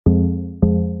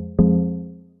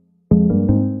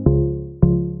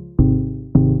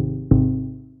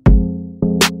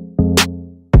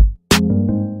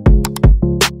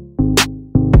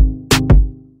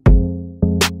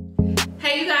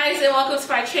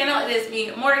channel. It is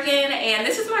me, Morgan, and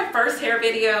this is my first hair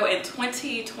video in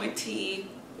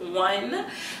 2021.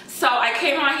 So I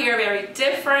came on here very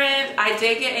different. I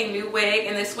did get a new wig,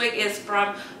 and this wig is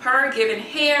from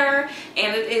HerGivenHair,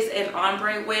 and it is an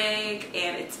ombre wig,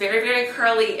 and it's very, very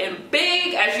curly and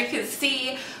big, as you can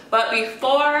see. But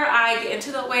before I get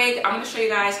into the wig, I'm going to show you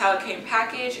guys how it came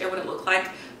packaged and what it looked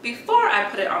like before I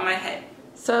put it on my head.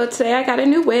 So today I got a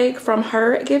new wig from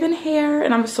HerGivenHair,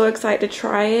 and I'm so excited to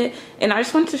try it. And I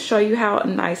just wanted to show you how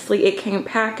nicely it came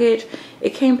packaged.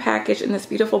 It came packaged in this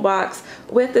beautiful box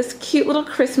with this cute little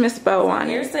Christmas bow on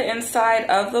it. Here's the inside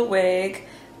of the wig.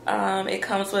 It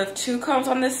comes with 2 combs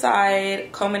on this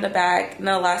side, comb in the back, and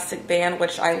an elastic band,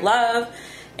 which I love.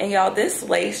 And y'all, this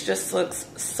lace just looks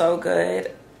so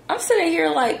good. I'm sitting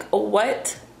here like,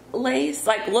 what lace?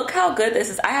 Like, look how good this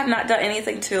is. I have not done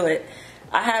anything to it.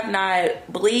 I have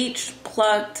not bleached,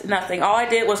 plucked, nothing. All I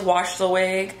did was wash the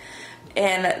wig,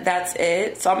 and that's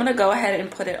it. So I'm gonna go ahead and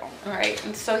put it on. All right,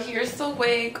 and so here's the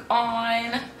wig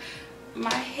on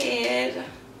my head.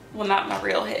 Well, not my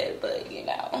real head, but you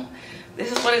know.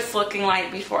 This is what it's looking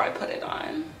like before I put it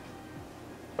on.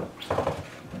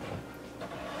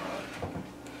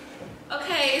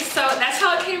 Okay, so that's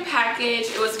how it came packaged.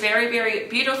 It was very, very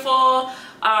beautiful.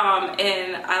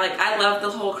 And I love the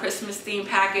whole Christmas theme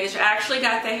package. I actually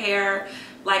got the hair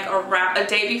like around a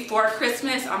day before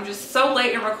Christmas. I'm just so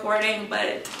late in recording,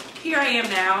 but here I am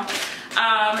now.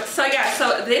 So yeah,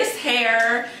 so this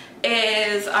hair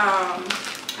is, I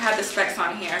have the specs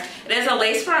on here. It is a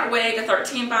lace front wig, a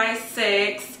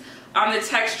 13x6. The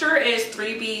texture is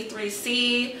 3B,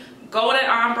 3C, golden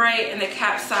ombre, and the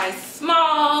cap size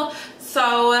small.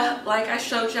 So like I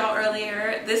showed y'all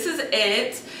earlier, this is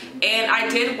it. And I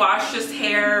did wash this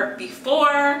hair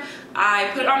before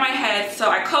I put it on my head, so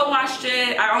I co-washed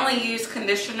it. I only used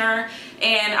conditioner,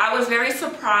 and I was very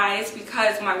surprised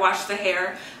because when I washed the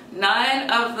hair,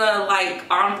 none of the like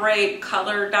ombre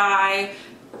color dye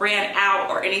ran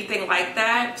out or anything like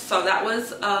that, so that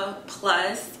was a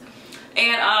plus.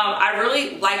 And I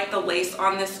really like the lace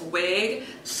on this wig.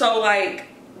 So like,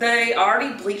 they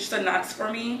already bleached the knots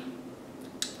for me.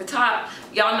 The top,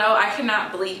 y'all know I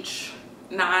cannot bleach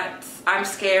knots. I'm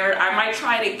scared. I might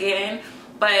try it again,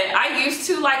 but I used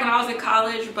to like when I was in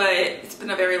college, but it's been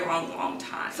a very long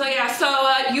time. So yeah, so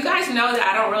you guys know that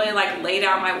I don't really like lay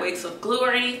down my wigs with glue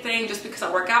or anything, just because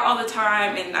I work out all the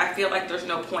time, and I feel like there's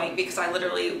no point because I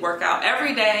literally work out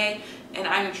every day and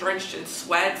I'm drenched in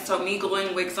sweat. So me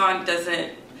gluing wigs on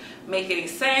doesn't make any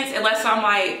sense unless I'm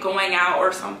like going out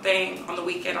or something on the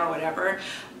weekend or whatever.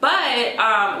 But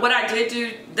what I did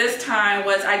do this time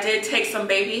was I did take some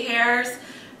baby hairs.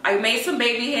 I made some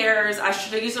baby hairs. I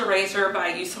should have used a razor, but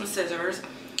I used some scissors,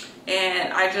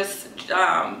 and I just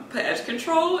put edge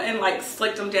control and like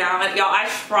slicked them down. Y'all, I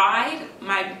tried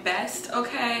my best,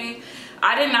 okay?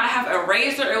 I did not have a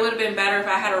razor. It would have been better if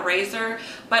I had a razor,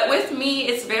 but with me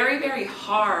it's very, very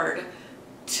hard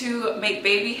to make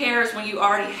baby hairs when you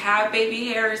already have baby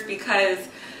hairs, because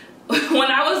when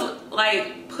I was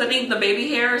like putting the baby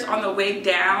hairs on the wig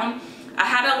down, I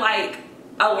had to like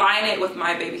align it with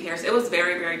my baby hairs. It was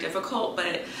very, very difficult,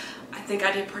 but I think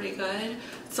I did pretty good.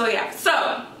 So yeah,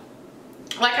 so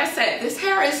like I said, this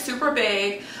hair is super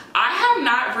big. I have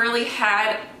not really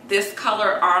had this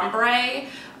color ombre.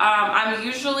 I'm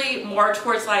usually more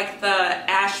towards like the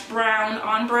ash brown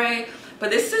ombre, but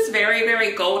this is very,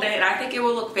 very golden, and I think it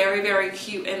will look very, very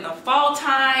cute in the fall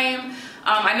time.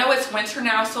 I know it's winter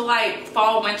now, so like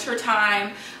fall, winter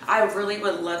time, I really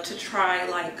would love to try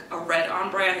like a red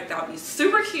ombre. I think that would be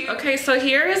super cute. Okay, so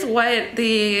here is what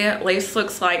the lace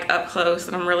looks like up close,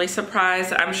 and I'm really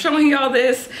surprised I'm showing y'all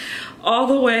this all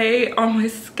the way on my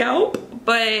scalp.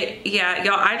 But yeah,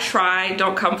 y'all, I tried.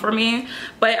 Don't come for me.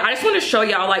 But I just want to show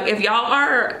y'all, like, if y'all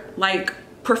are like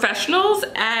professionals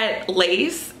at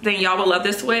lace, then y'all will love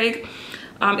this wig.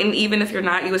 And even if you're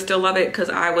not, you would still love it because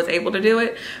I was able to do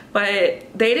it. But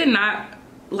they did not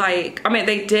like, I mean,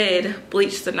 they did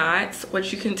bleach the knots,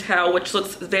 which you can tell, which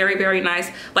looks very, very nice.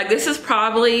 Like, this is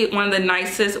probably one of the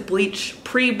nicest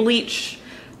pre-bleach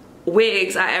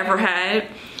wigs I ever had.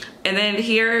 And then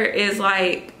here is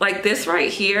like this right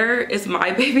here is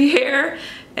my baby hair,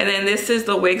 and then this is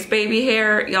the wig's baby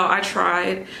hair. Y'all, I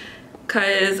tried,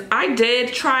 because I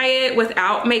did try it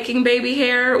without making baby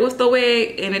hair with the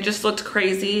wig, and it just looked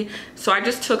crazy. So I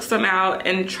just took some out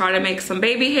and tried to make some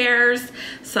baby hairs.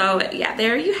 So yeah,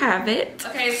 there you have it.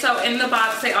 Okay, so in the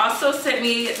box they also sent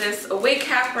me this wig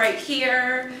cap right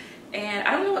here, and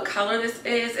I don't know what color this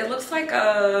is. It looks like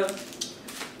a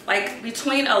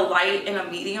between a light and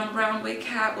a medium brown wig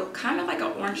cap with kind of like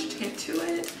an orange tint to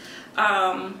it.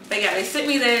 But yeah, they sent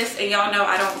me this, and y'all know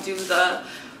I don't do the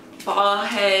bald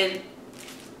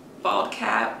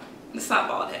cap. It's not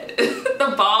bald head.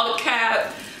 The bald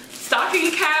cap,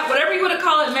 stocking cap, whatever you want to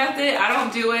call it method. I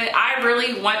don't do it. I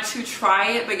really want to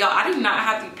try it, but y'all, I do not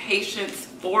have the patience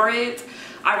for it.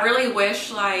 I really wish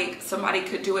like somebody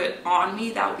could do it on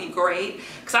me. That would be great,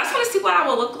 because I just want to see what I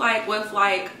will look like with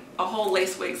like a whole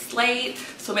lace wig slate.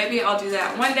 So maybe I'll do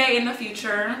that one day in the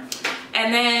future.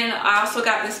 And then I also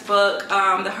got this book,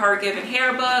 the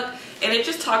HerGivenHair book, and it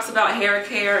just talks about hair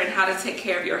care and how to take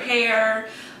care of your hair.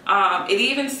 It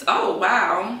even, oh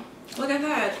wow, look at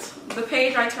that, the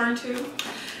page I turned to.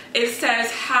 It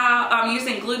says how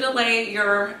using glue to lay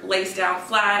your lace down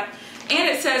flat, and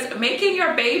it says making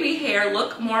your baby hair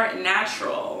look more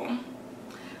natural.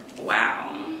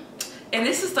 Wow. And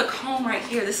this is the comb right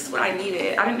here. This is what I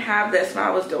needed. I didn't have this when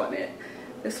I was doing it.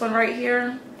 This one right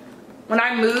here. When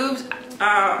I moved,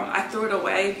 I threw it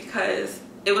away because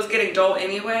it was getting dull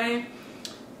anyway.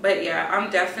 But yeah, I'm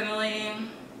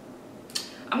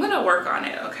gonna work on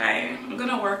it, okay? I'm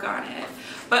gonna work on it.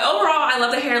 But overall, I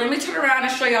love the hair. Let me turn around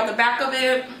and show y'all the back of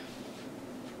it.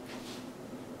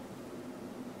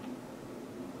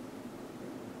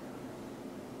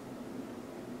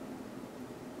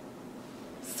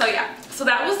 So yeah, so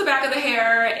that was the back of the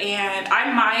hair, and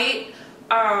I might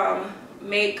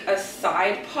make a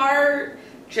side part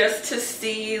just to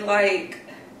see like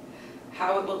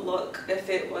how it would look if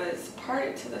it was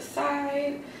parted to the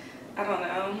side. I don't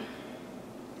know.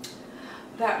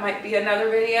 That might be another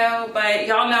video, but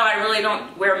y'all know I really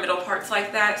don't wear middle parts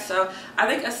like that, so I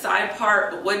think a side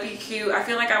part would be cute. I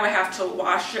feel like I would have to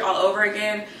wash it all over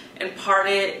again and part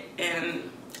it and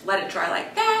let it dry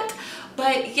like that.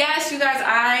 But yes, you guys,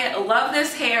 I love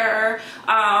this hair.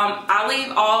 I'll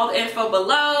leave all the info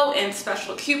below and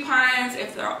special coupons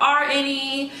if there are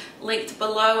any linked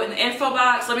below in the info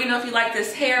box. Let me know if you like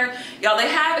this hair. Y'all, they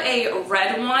have a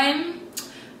red one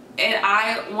and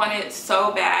I want it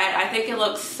so bad. I think it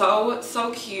looks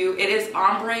so cute. It is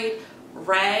ombre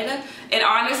red, and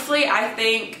honestly I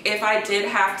think if I did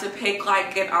have to pick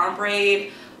like an ombre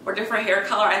or different hair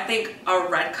color, I think a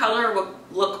red color would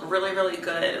look really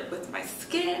good with my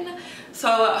skin.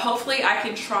 So hopefully I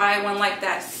can try one like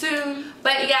that soon.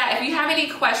 But yeah, if you have any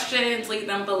questions, leave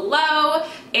them below,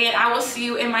 and I will see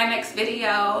you in my next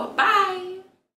video. Bye.